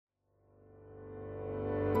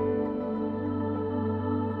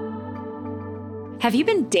Have you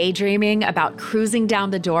been daydreaming about cruising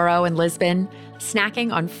down the Douro in Lisbon,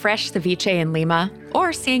 snacking on fresh ceviche in Lima,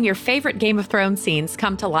 or seeing your favorite Game of Thrones scenes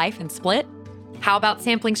come to life in Split? How about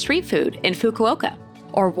sampling street food in Fukuoka,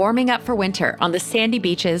 or warming up for winter on the sandy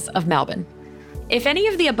beaches of Melbourne? If any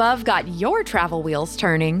of the above got your travel wheels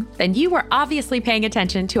turning, then you were obviously paying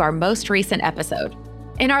attention to our most recent episode.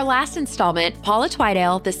 In our last installment, Paula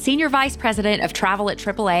Twidale, the Senior Vice President of Travel at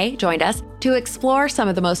AAA, joined us to explore some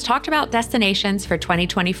of the most talked about destinations for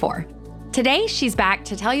 2024. Today, she's back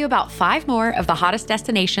to tell you about 5 more of the hottest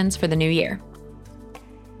destinations for the new year.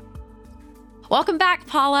 Welcome back,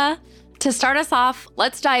 Paula. To start us off,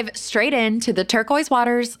 let's dive straight into the turquoise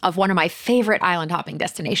waters of one of my favorite island hopping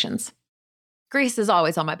destinations. Greece is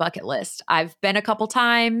always on my bucket list. I've been a couple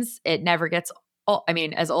times. It never gets old. I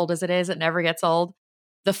mean, as old as it is, it never gets old.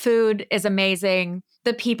 The food is amazing.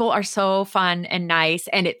 The people are so fun and nice,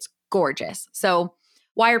 and it's gorgeous. So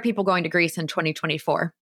why are people going to Greece in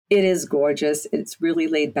 2024? It is gorgeous. It's really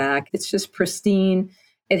laid back. It's just pristine.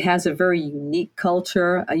 It has a very unique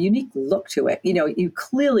culture, a unique look to it. You know, you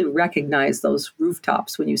clearly recognize those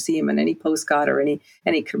rooftops when you see them in any postcard or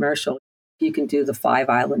any commercial. You can do the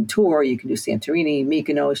 5-island tour. You can do Santorini,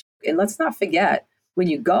 Mykonos. And let's not forget, when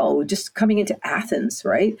you go, just coming into Athens,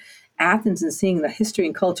 right? Athens and seeing the history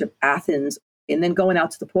and culture of Athens, and then going out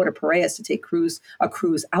to the port of Piraeus to take a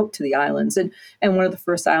cruise out to the islands. And one of the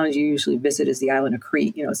first islands you usually visit is the island of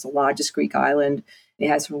Crete. You know, it's the largest Greek island. It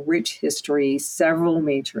has rich history, several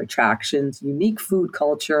major attractions, unique food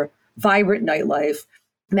culture, vibrant nightlife,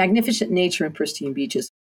 magnificent nature, and pristine beaches.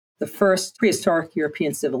 The first prehistoric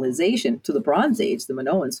European civilization to the Bronze Age, the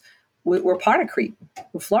Minoans, were part of Crete.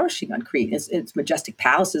 We're flourishing on Crete. Its majestic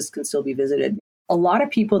palaces can still be visited. A lot of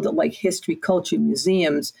people that like history, culture,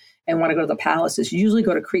 museums, and want to go to the palaces usually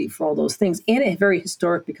go to Crete for all those things. And it's very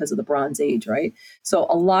historic because of the Bronze Age, right? So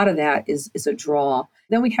a lot of that is a draw.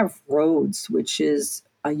 Then we have Rhodes, which is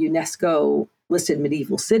a UNESCO-listed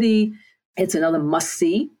medieval city. It's another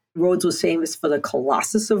must-see. Rhodes was famous for the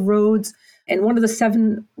Colossus of Rhodes and one of the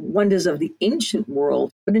 7 wonders of the ancient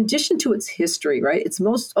world. But in addition to its history, right, it's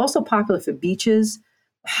also popular for beaches,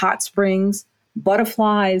 hot springs,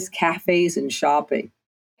 butterflies, cafes, and shopping.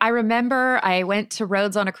 I remember I went to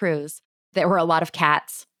Rhodes on a cruise. There were a lot of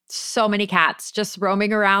cats, so many cats just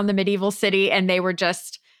roaming around the medieval city, and they were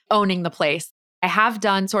just owning the place. I have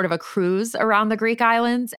done sort of a cruise around the Greek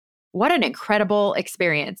islands. What an incredible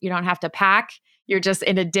experience. You don't have to pack. You're just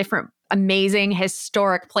in a different, amazing,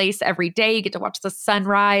 historic place every day. You get to watch the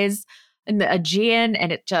sunrise in the Aegean,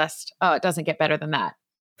 and it doesn't get better than that.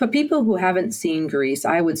 For people who haven't seen Greece,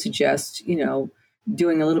 I would suggest,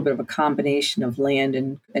 doing a little bit of a combination of land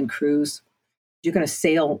and cruise. You're going to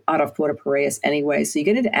sail out of Port of Piraeus anyway. So you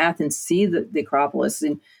get into Athens, see the Acropolis,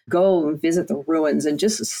 and go and visit the ruins and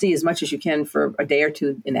just see as much as you can for a day or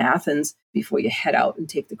two in Athens before you head out and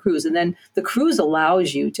take the cruise. And then the cruise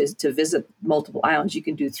allows you to visit multiple islands. You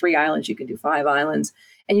can do 3 islands, you can do 5 islands,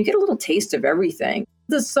 and you get a little taste of everything.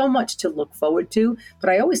 There's so much to look forward to, but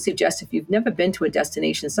I always suggest if you've never been to a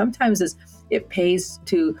destination, sometimes it pays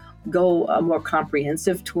to go a more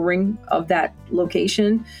comprehensive touring of that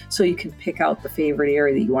location so you can pick out the favorite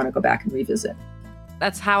area that you want to go back and revisit.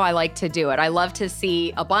 That's how I like to do it. I love to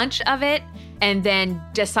see a bunch of it and then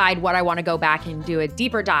decide what I want to go back and do a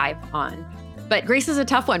deeper dive on. But Greece is a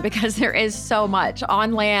tough one because there is so much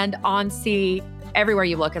on land, on sea, everywhere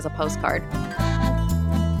you look as a postcard.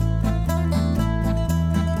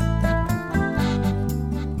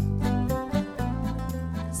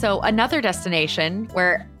 So another destination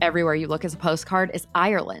where everywhere you look as a postcard is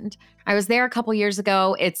Ireland. I was there a couple years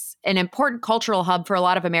ago. It's an important cultural hub for a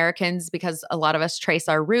lot of Americans because a lot of us trace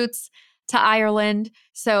our roots to Ireland.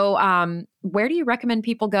 So where do you recommend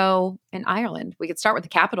people go in Ireland? We could start with the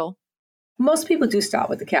capital. Most people do start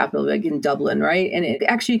with the capital, like in Dublin, right? And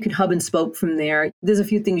actually, you can hub and spoke from there. There's a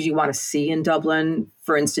few things you want to see in Dublin.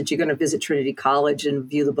 For instance, you're going to visit Trinity College and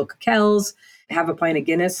view the Book of Kells, have a pint of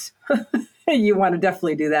Guinness. You want to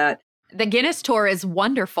definitely do that. The Guinness tour is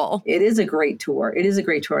wonderful. It is a great tour. It is a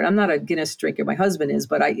great tour. I'm not a Guinness drinker. My husband is,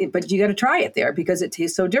 but you got to try it there because it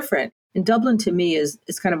tastes so different. And Dublin, to me, is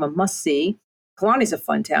kind of a must-see. Killarney's a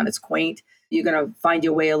fun town. It's quaint. You're going to find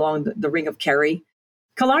your way along the Ring of Kerry.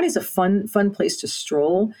 Killarney's a fun place to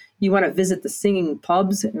stroll. You want to visit the singing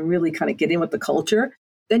pubs and really kind of get in with the culture.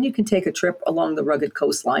 Then you can take a trip along the rugged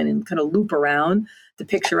coastline and kind of loop around the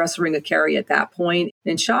picturesque Ring of Kerry at that point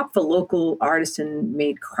and shop for local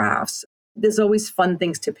artisan-made crafts. There's always fun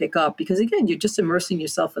things to pick up because, again, you're just immersing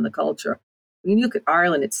yourself in the culture. When you look at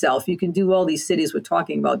Ireland itself, you can do all these cities. We're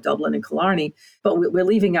talking about Dublin and Killarney, but we're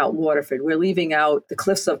leaving out Waterford. We're leaving out the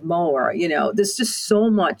cliffs of Moher. There's just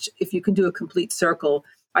so much. If you can do a complete circle,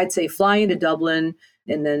 I'd say fly into Dublin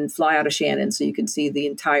and then fly out of Shannon so you can see the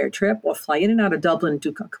entire trip, or fly in and out of Dublin, do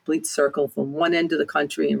a complete circle from one end of the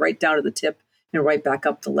country and right down to the tip and right back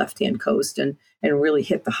up the left-hand coast and really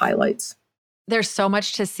hit the highlights. There's so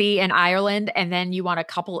much to see in Ireland. And then you want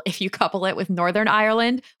to if you couple it with Northern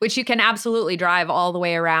Ireland, which you can absolutely drive all the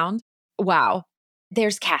way around. Wow.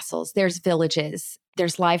 There's castles, there's villages,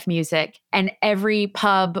 there's live music, and every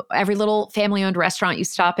pub, every little family-owned restaurant you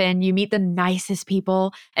stop in, you meet the nicest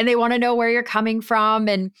people and they want to know where you're coming from.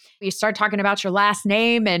 And you start talking about your last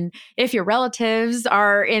name and if your relatives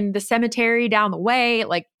are in the cemetery down the way.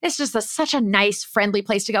 Like, it's just such a nice, friendly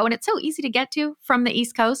place to go. And it's so easy to get to from the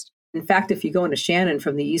East Coast. In fact, if you go into Shannon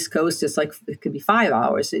from the East Coast, it could be 5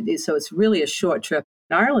 hours. So it's really a short trip.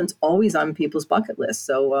 Ireland's always on people's bucket list.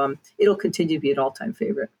 So it'll continue to be an all-time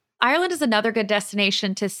favorite. Ireland is another good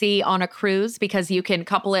destination to see on a cruise because you can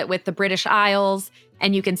couple it with the British Isles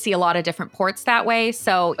and you can see a lot of different ports that way.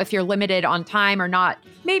 So if you're limited on time or not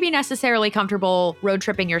maybe necessarily comfortable road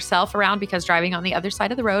tripping yourself around because driving on the other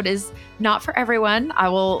side of the road is not for everyone, I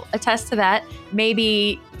will attest to that,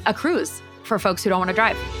 maybe a cruise for folks who don't want to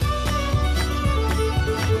drive.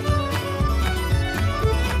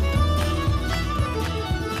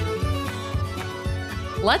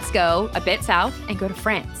 Let's go a bit south and go to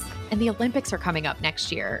France. And the Olympics are coming up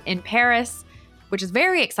next year in Paris, which is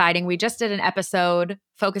very exciting. We just did an episode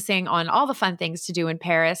focusing on all the fun things to do in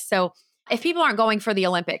Paris. So if people aren't going for the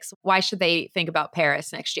Olympics, why should they think about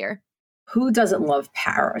Paris next year? Who doesn't love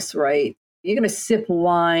Paris, right? You're going to sip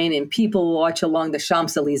wine and people watch along the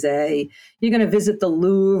Champs-Élysées. You're going to visit the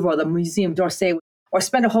Louvre or the Museum d'Orsay or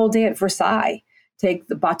spend a whole day at Versailles. Take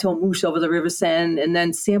the Bateau Mouche over the River Seine and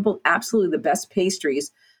then sample absolutely the best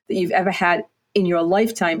pastries that you've ever had in your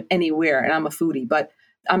lifetime anywhere. And I'm a foodie, but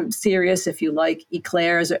I'm serious. If you like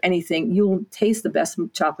eclairs or anything, you'll taste the best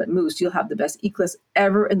chocolate mousse. You'll have the best eclairs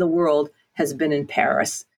ever in the world has been in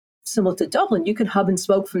Paris. Similar to Dublin, you can hub and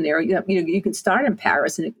spoke from there. You can start in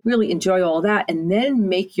Paris and really enjoy all that and then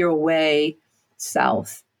make your way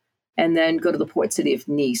south and then go to the port city of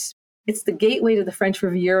Nice. It's the gateway to the French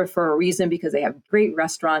Riviera for a reason because they have great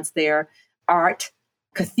restaurants there, art,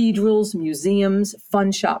 cathedrals, museums,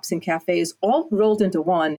 fun shops and cafes, all rolled into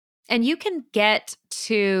one. And you can get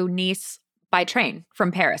to Nice by train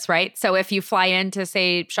from Paris, right? So if you fly into,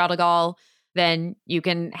 say, Charles de Gaulle, then you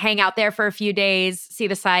can hang out there for a few days, see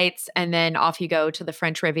the sights, and then off you go to the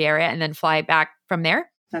French Riviera and then fly back from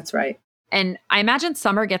there. That's right. And I imagine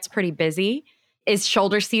summer gets pretty busy. Is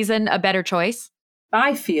shoulder season a better choice?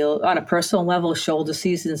 I feel on a personal level, shoulder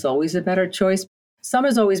season is always a better choice.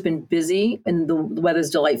 Summer's always been busy and the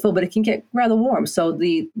weather's delightful, but it can get rather warm. So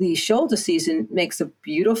the shoulder season makes a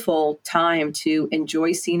beautiful time to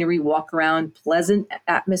enjoy scenery, walk around, pleasant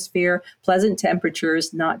atmosphere, pleasant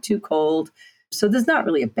temperatures, not too cold. So there's not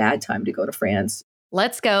really a bad time to go to France.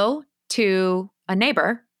 Let's go to a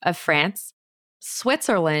neighbor of France.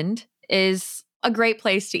 Switzerland is a great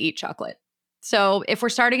place to eat chocolate. So if we're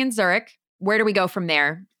starting in Zurich, where do we go from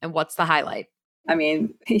there? And what's the highlight? I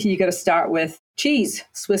mean, you got to start with cheese,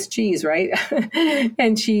 Swiss cheese, right?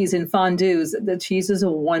 And cheese and fondues. The cheeses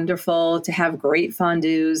are wonderful to have great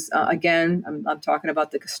fondues. Again, I'm talking about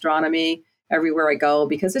the gastronomy everywhere I go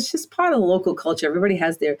because it's just part of the local culture. Everybody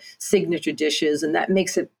has their signature dishes and that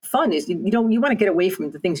makes it fun. You want to get away from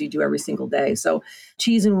the things you do every single day. So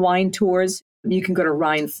cheese and wine tours. You can go to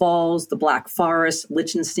Rhine Falls, the Black Forest,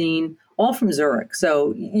 Liechtenstein, all from Zurich.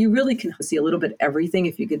 So you really can see a little bit everything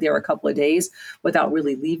if you get there a couple of days without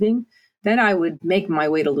really leaving. Then I would make my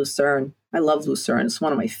way to Lucerne. I love Lucerne. It's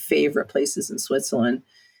one of my favorite places in Switzerland.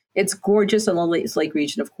 It's gorgeous on the Lake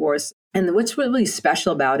region, of course. And what's really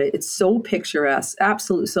special about it, it's so picturesque,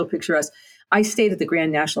 absolutely so picturesque. I stayed at the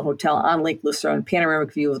Grand National Hotel on Lake Lucerne,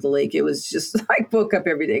 panoramic view of the lake. It was just like woke up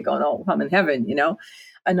every day going, oh, I'm in heaven,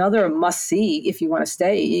 Another must-see, if you want to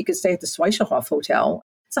stay, you could stay at the Schweichelhof Hotel.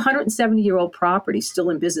 It's a 170-year-old property,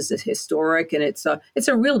 still in business. It's historic, and it's a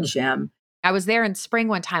real gem. I was there in spring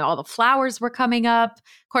one time. All the flowers were coming up.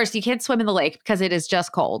 Of course, you can't swim in the lake because it is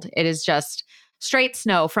just cold. It is just straight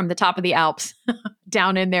snow from the top of the Alps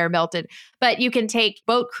down in there melted. But you can take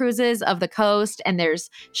boat cruises of the coast, and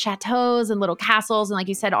there's chateaus and little castles. And like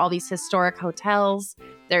you said, all these historic hotels.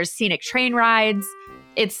 There's scenic train rides.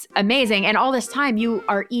 It's amazing. And all this time you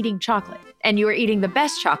are eating chocolate and you are eating the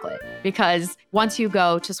best chocolate because once you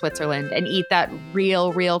go to Switzerland and eat that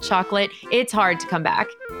real chocolate, it's hard to come back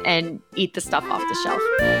and eat the stuff off the shelf.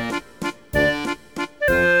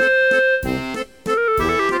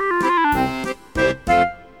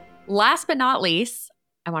 Last but not least,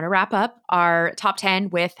 I want to wrap up our top 10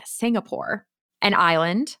 with Singapore, an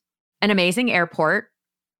island, an amazing airport.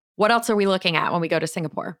 What else are we looking at when we go to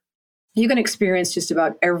Singapore? You can experience just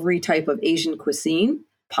about every type of Asian cuisine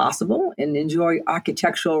possible and enjoy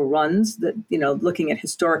architectural runs that, looking at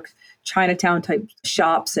historic Chinatown type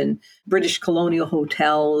shops and British colonial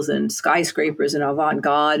hotels and skyscrapers and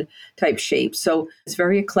avant-garde type shapes. So it's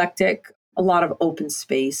very eclectic, a lot of open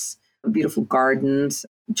space, beautiful gardens,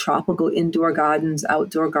 tropical indoor gardens,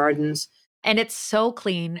 outdoor gardens. And it's so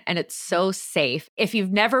clean and it's so safe. If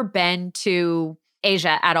you've never been to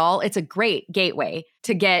Asia at all, it's a great gateway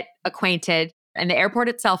to get acquainted. And the airport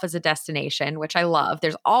itself is a destination, which I love.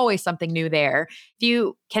 There's always something new there. If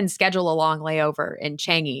you can schedule a long layover in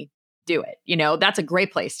Changi, do it. That's a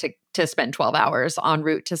great place to spend 12 hours en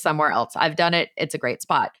route to somewhere else. I've done it. It's a great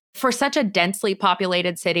spot. For such a densely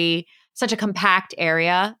populated city, such a compact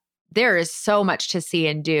area, there is so much to see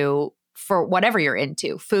and do for whatever you're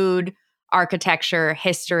into: food, architecture,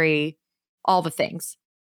 history, all the things.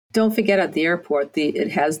 Don't forget at the airport,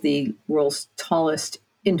 it has the world's tallest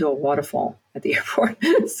indoor waterfall at the airport.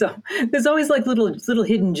 So there's always like little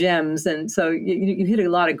hidden gems. And so you hit a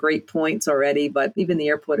lot of great points already, but even the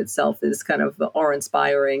airport itself is kind of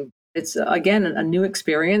awe-inspiring. It's, again, a new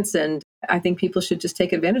experience, and I think people should just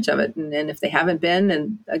take advantage of it. And if they haven't been,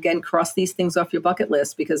 and again, cross these things off your bucket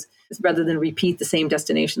list, because it's rather than repeat the same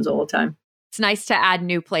destinations all the time. It's nice to add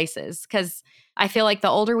new places, because I feel like the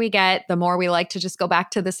older we get, the more we like to just go back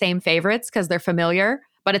to the same favorites because they're familiar.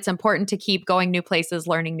 But it's important to keep going new places,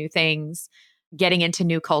 learning new things, getting into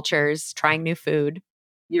new cultures, trying new food.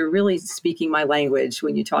 You're really speaking my language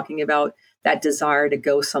when you're talking about that desire to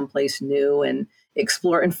go someplace new and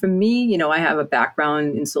explore. And for me, I have a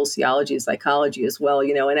background in sociology and psychology as well,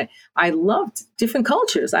 and I love different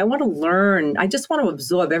cultures. I want to learn. I just want to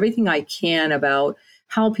absorb everything I can about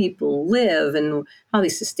how people live and how they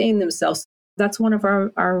sustain themselves. That's one of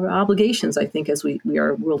our obligations, I think, as we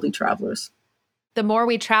are worldly travelers. The more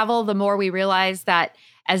we travel, the more we realize that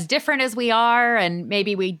as different as we are, and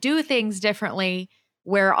maybe we do things differently,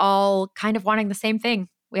 we're all kind of wanting the same thing.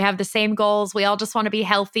 We have the same goals. We all just want to be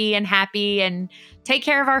healthy and happy and take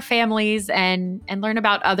care of our families and learn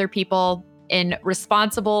about other people in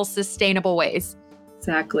responsible, sustainable ways.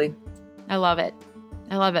 Exactly. I love it.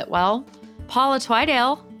 Well, Paula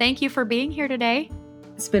Twidale, thank you for being here today.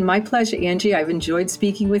 It's been my pleasure, Angie. I've enjoyed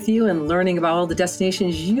speaking with you and learning about all the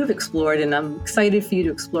destinations you've explored, and I'm excited for you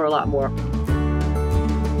to explore a lot more.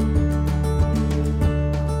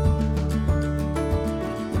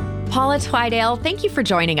 Paula Twidale, thank you for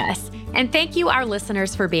joining us. And thank you, our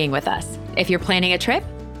listeners, for being with us. If you're planning a trip,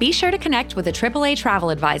 be sure to connect with a AAA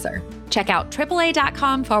travel advisor. Check out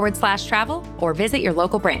AAA.com/travel or visit your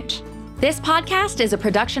local branch. This podcast is a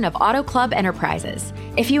production of Auto Club Enterprises.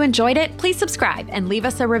 If you enjoyed it, please subscribe and leave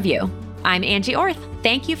us a review. I'm Angie Orth.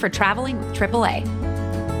 Thank you for traveling with AAA.